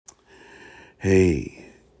Hey,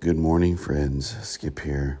 good morning, friends. Skip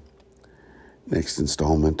here. Next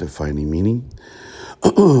installment of Finding Meaning.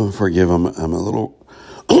 Forgive, I'm a little,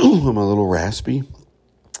 I'm a little raspy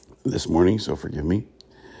this morning, so forgive me.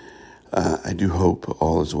 I do hope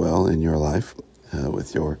all is well in your life,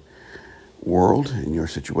 with your world and your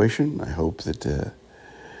situation. I hope that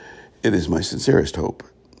it is my sincerest hope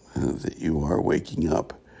that you are waking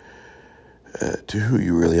up to who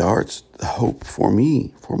you really are. It's the hope for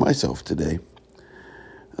me, for myself today.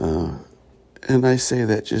 And I say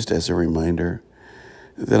that just as a reminder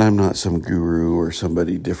that I'm not some guru or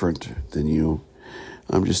somebody different than you.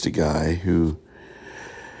 I'm just a guy who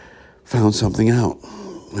found something out.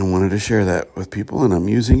 I wanted to share that with people, and I'm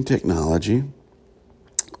using technology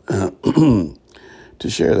to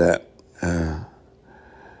share that.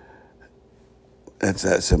 That's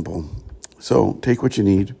that simple. So take what you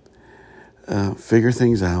need, figure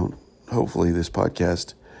things out. Hopefully this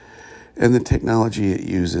podcast and the technology it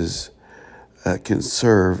uses can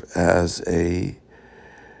serve as a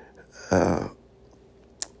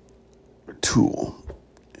tool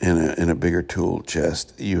in a bigger tool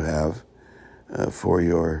chest you have for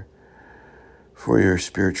your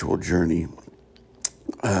spiritual journey.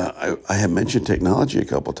 I have mentioned technology a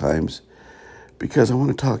couple times because I want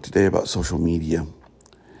to talk today about social media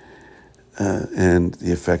and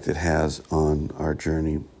the effect it has on our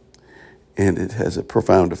journey. And it has a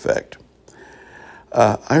profound effect.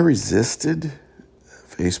 I resisted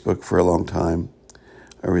Facebook for a long time.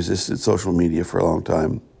 I resisted social media for a long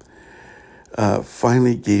time.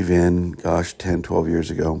 Finally gave in, 10, 12 years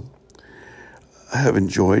ago. I have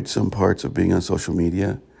enjoyed some parts of being on social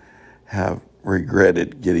media, have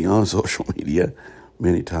regretted getting on social media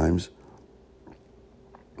many times.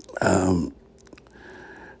 But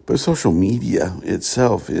social media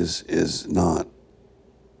itself is not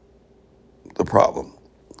the problem.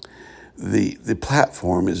 The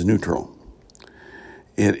platform is neutral.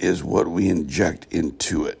 It is what we inject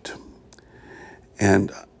into it.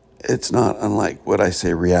 And it's not unlike what I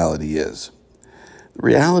say reality is.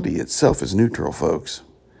 Reality itself is neutral, folks.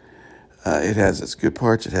 It has its good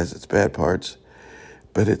parts, it has its bad parts,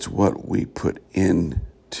 but it's what we put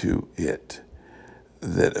into it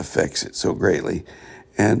that affects it so greatly.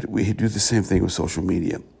 And we do the same thing with social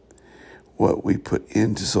media. What we put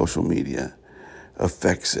into social media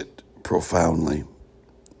affects it profoundly.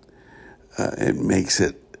 It makes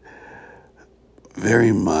it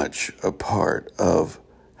very much a part of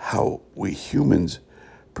how we humans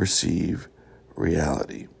perceive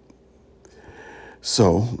reality.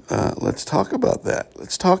 So let's talk about that.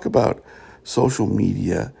 Let's talk about social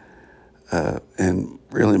media, and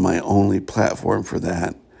really my only platform for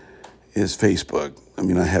that is Facebook. I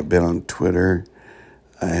mean, I have been on Twitter.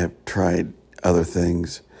 I have tried other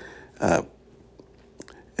things.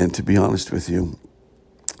 And to be honest with you,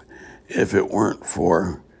 if it weren't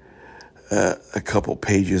for a couple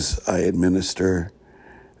pages I administer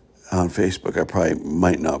on Facebook, I probably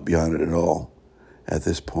might not be on it at all at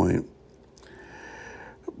this point.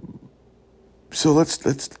 So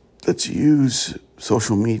let's use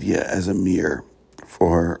social media as a mirror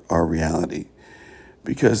for our reality,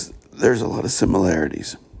 because there's a lot of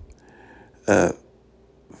similarities.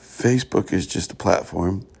 Facebook is just a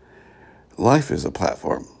platform. Life is a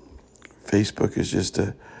platform. Facebook is just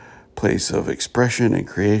a place of expression and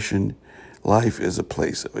creation. Life is a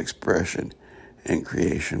place of expression and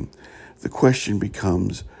creation. The question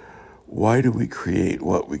becomes, why do we create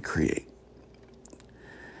what we create?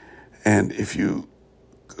 And if you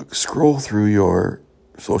scroll through your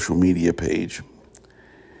social media page,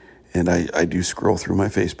 and I do scroll through my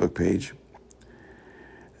Facebook page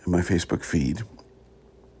and my Facebook feed,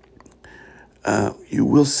 you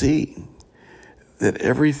will see that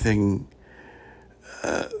everything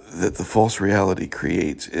that the false reality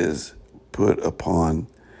creates is put upon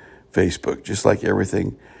Facebook, just like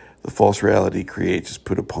everything the false reality creates is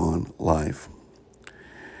put upon life.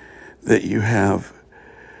 That you have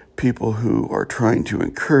people who are trying to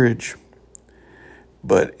encourage,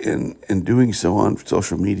 but in doing so on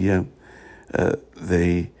social media,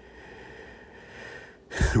 they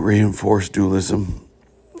reinforce dualism.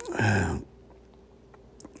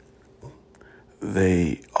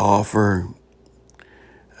 They offer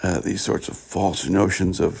these sorts of false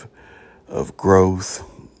notions of growth,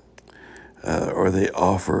 or they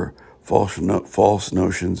offer false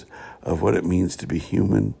notions of what it means to be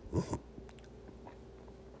human.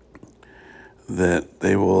 That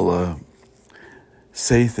they will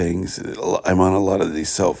say things. I'm on a lot of these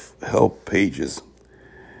self-help pages,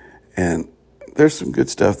 and there's some good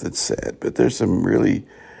stuff that's said, but there's some really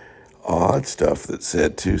odd stuff that's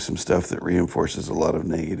said too, some stuff that reinforces a lot of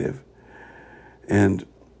negative. And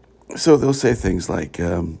so they'll say things like,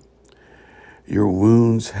 your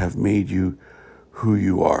wounds have made you who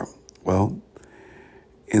you are. Well,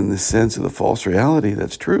 in the sense of the false reality,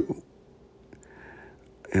 that's true.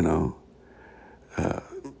 You know,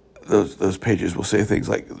 those pages will say things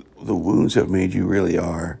like, the wounds have made you really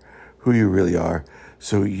are who you really are,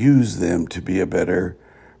 so use them to be a better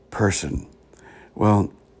person.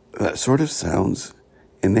 Well, that sort of sounds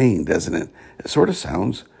inane, doesn't it? It sort of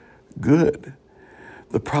sounds good.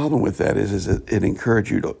 The problem with that is that it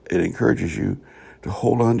encourages you to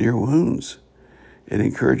hold on to your wounds. It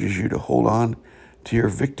encourages you to hold on to your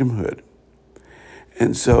victimhood.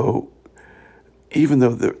 And so, even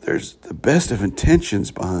though there's the best of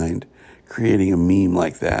intentions behind creating a meme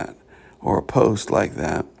like that or a post like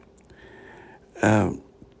that,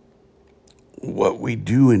 what we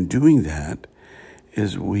do in doing that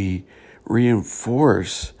is we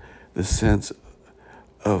reinforce the sense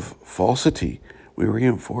of falsity. We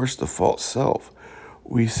reinforce the false self.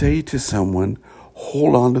 We say to someone,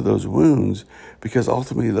 hold on to those wounds, because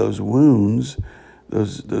ultimately those wounds,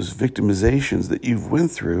 those victimizations that you've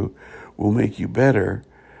went through will make you better.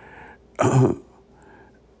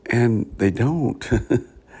 And they don't.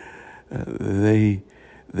 They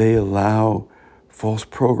allow false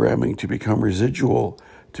programming to become residual,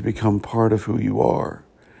 to become part of who you are.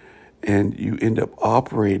 And you end up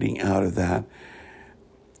operating out of that.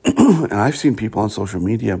 And I've seen people on social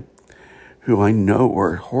media who I know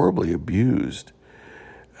were horribly abused,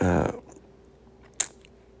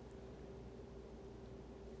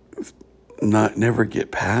 never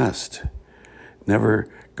get past,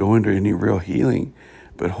 never go into any real healing,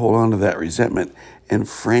 but hold on to that resentment and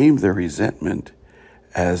frame the resentment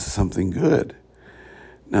as something good.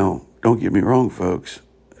 Now, don't get me wrong, folks.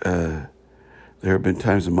 There have been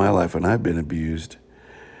times in my life when I've been abused.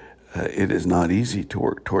 It is not easy to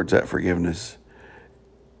work towards that forgiveness.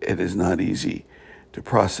 It is not easy to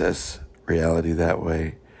process reality that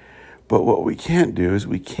way. But what we can't do is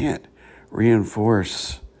we can't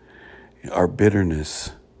reinforce our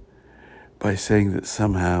bitterness by saying that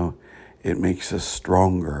somehow it makes us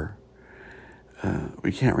stronger.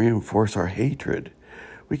 We can't reinforce our hatred.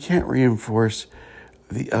 We can't reinforce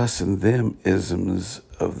the us and them isms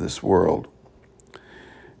of this world.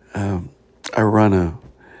 I run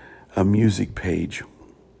a music page,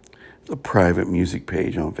 a private music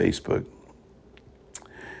page on Facebook.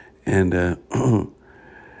 And the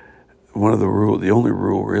only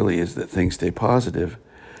rule really is that things stay positive.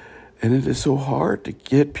 And it is so hard to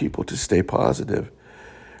get people to stay positive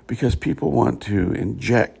because people want to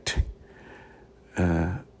inject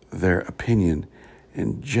their opinion,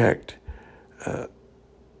 inject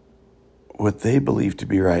what they believe to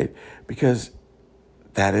be right, because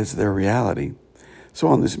that is their reality. So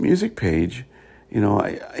on this music page,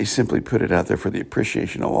 I simply put it out there for the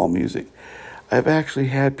appreciation of all music. I've actually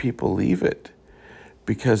had people leave it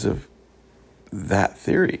because of that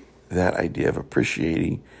theory, that idea of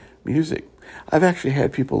appreciating music. I've actually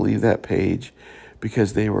had people leave that page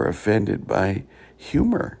because they were offended by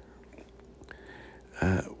humor.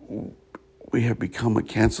 We have become a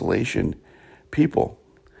cancellation people.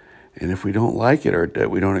 And if we don't like it or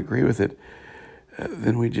we don't agree with it,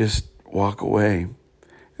 then we just walk away.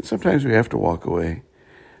 And sometimes we have to walk away.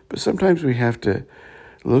 But sometimes we have to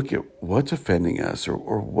look at what's offending us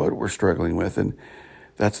or what we're struggling with. And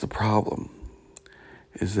that's the problem,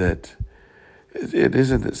 is that it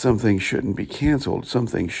isn't that some things shouldn't be canceled. Some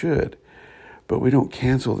things should. But we don't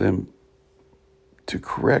cancel them to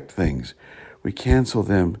correct things. We cancel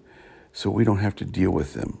them so we don't have to deal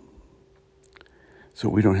with them. So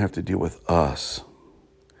we don't have to deal with us.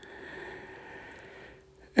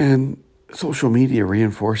 And social media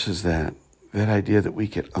reinforces that idea that we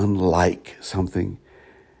can unlike something,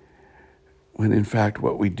 when in fact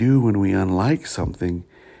what we do when we unlike something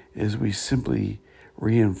is we simply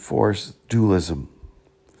reinforce dualism.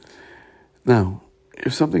 Now,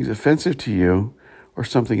 if something's offensive to you, or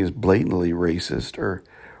something is blatantly racist or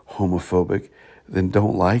homophobic, then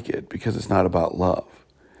don't like it, because it's not about love.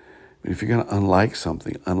 I mean, if you're going to unlike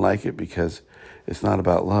something, unlike it because it's not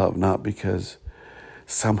about love, not because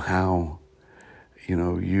somehow,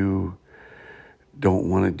 you don't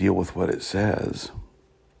want to deal with what it says.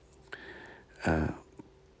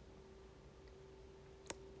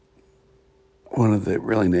 One of the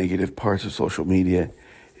really negative parts of social media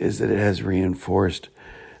is that it has reinforced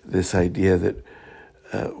this idea that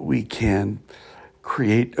we can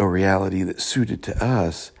create a reality that's suited to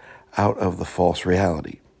us out of the false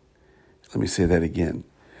reality. Let me say that again.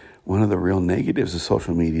 One of the real negatives of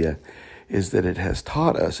social media is that it has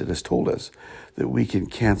told us that we can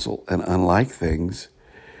cancel and unlike things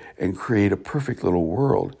and create a perfect little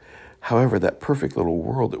world. However, that perfect little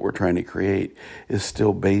world that we're trying to create is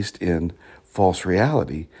still based in false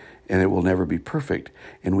reality, and it will never be perfect.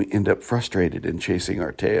 And we end up frustrated and chasing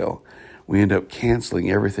our tail. We end up canceling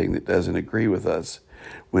everything that doesn't agree with us,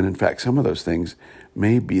 when in fact some of those things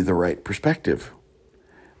may be the right perspective,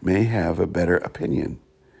 may have a better opinion.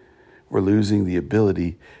 We're losing the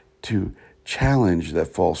ability to challenge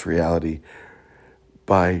that false reality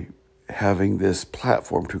by having this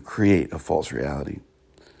platform to create a false reality.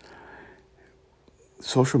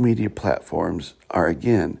 Social media platforms are,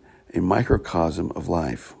 again, a microcosm of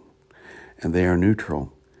life, and they are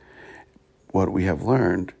neutral. What we have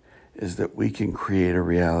learned is that we can create a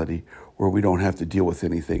reality where we don't have to deal with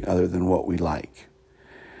anything other than what we like.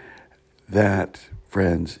 That,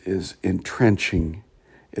 friends, is entrenching.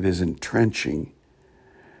 It is entrenching.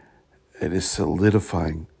 It is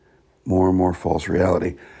solidifying more and more false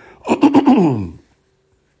reality.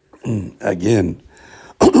 Again,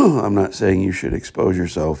 I'm not saying you should expose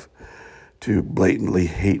yourself to blatantly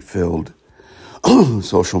hate-filled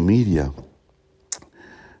social media.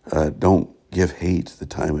 Don't give hate the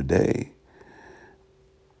time of day.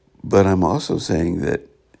 But I'm also saying that,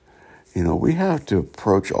 we have to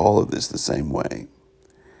approach all of this the same way.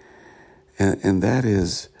 And that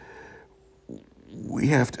is, we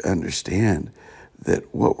have to understand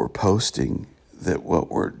that what we're posting, that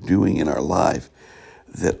what we're doing in our life,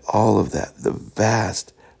 that all of that, the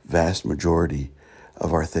vast, vast majority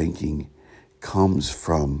of our thinking comes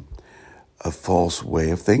from a false way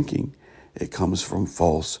of thinking. It comes from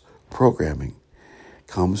false programming. It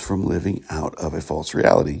comes from living out of a false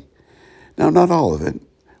reality. Now, not all of it.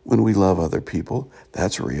 When we love other people,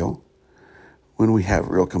 that's real. When we have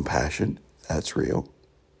real compassion, that's real.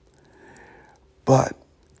 But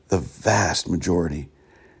the vast majority,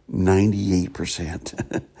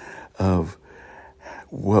 98% of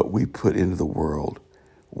what we put into the world,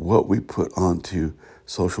 what we put onto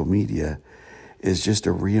social media, is just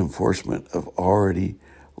a reinforcement of already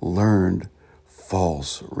learned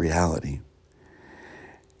false reality.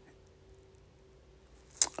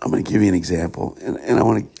 I'm going to give you an example, and I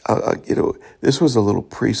want to, this was a little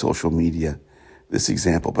pre-social media, this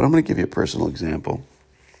example, but I'm going to give you a personal example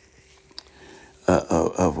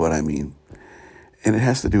of what I mean. And it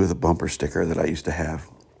has to do with a bumper sticker that I used to have.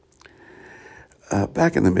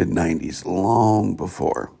 Back in the mid-90s, long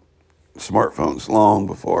before smartphones, long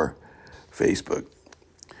before Facebook,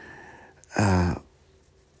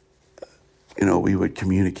 we would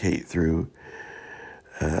communicate through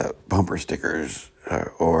bumper stickers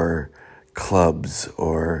or clubs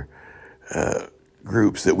or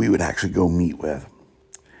groups that we would actually go meet with.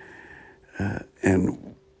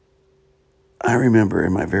 And I remember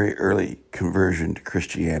in my very early conversion to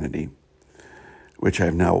Christianity, which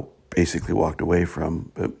I've now basically walked away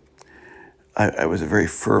from, but I was a very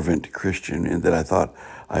fervent Christian in that I thought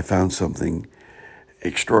I found something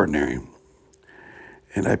extraordinary.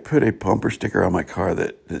 And I put a bumper sticker on my car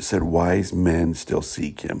that said, "Wise men still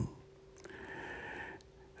seek him."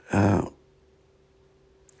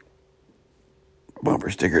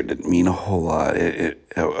 Bumper sticker didn't mean a whole lot.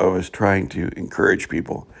 I was trying to encourage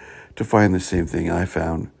people to find the same thing I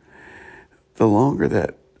found. The longer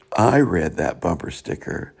that I read that bumper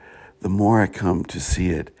sticker, the more I come to see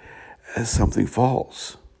it as something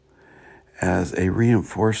false, as a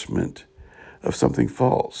reinforcement of something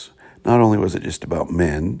false. Not only was it just about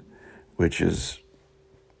men, which is,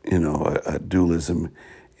 a dualism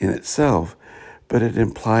in itself, but it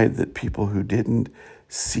implied that people who didn't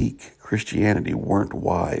seek Christianity weren't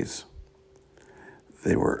wise.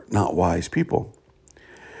 They were not wise people.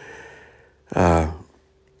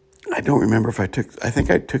 I don't remember if I think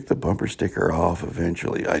I took the bumper sticker off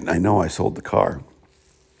eventually. I know I sold the car.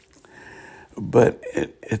 But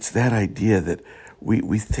it's that idea that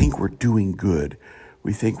we think we're doing good.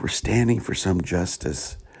 We think we're standing for some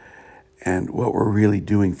justice. And what we're really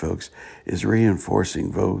doing, folks, is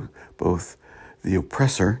reinforcing both the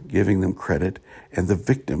oppressor, giving them credit, and the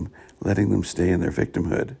victim, letting them stay in their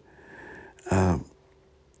victimhood.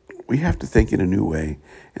 We have to think in a new way,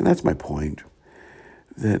 and that's my point,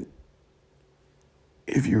 that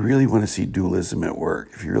if you really want to see dualism at work,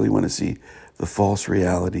 if you really want to see the false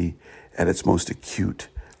reality at its most acute,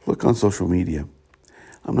 look on social media.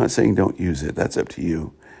 I'm not saying don't use it. That's up to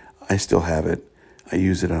you. I still have it. I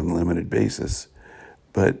use it on a limited basis.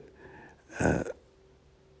 But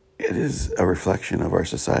it is a reflection of our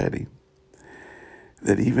society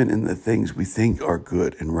that even in the things we think are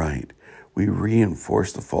good and right, we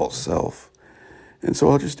reinforce the false self. And so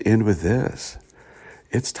I'll just end with this.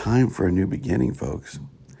 It's time for a new beginning, folks.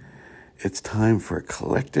 It's time for a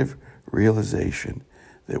collective realization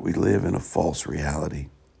that we live in a false reality,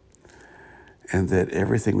 and that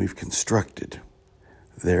everything we've constructed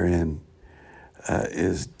therein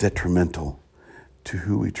is detrimental to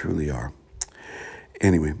who we truly are.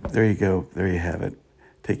 Anyway, there you go. There you have it.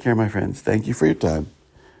 Take care, my friends. Thank you for your time.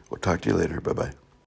 We'll talk to you later. Bye-bye.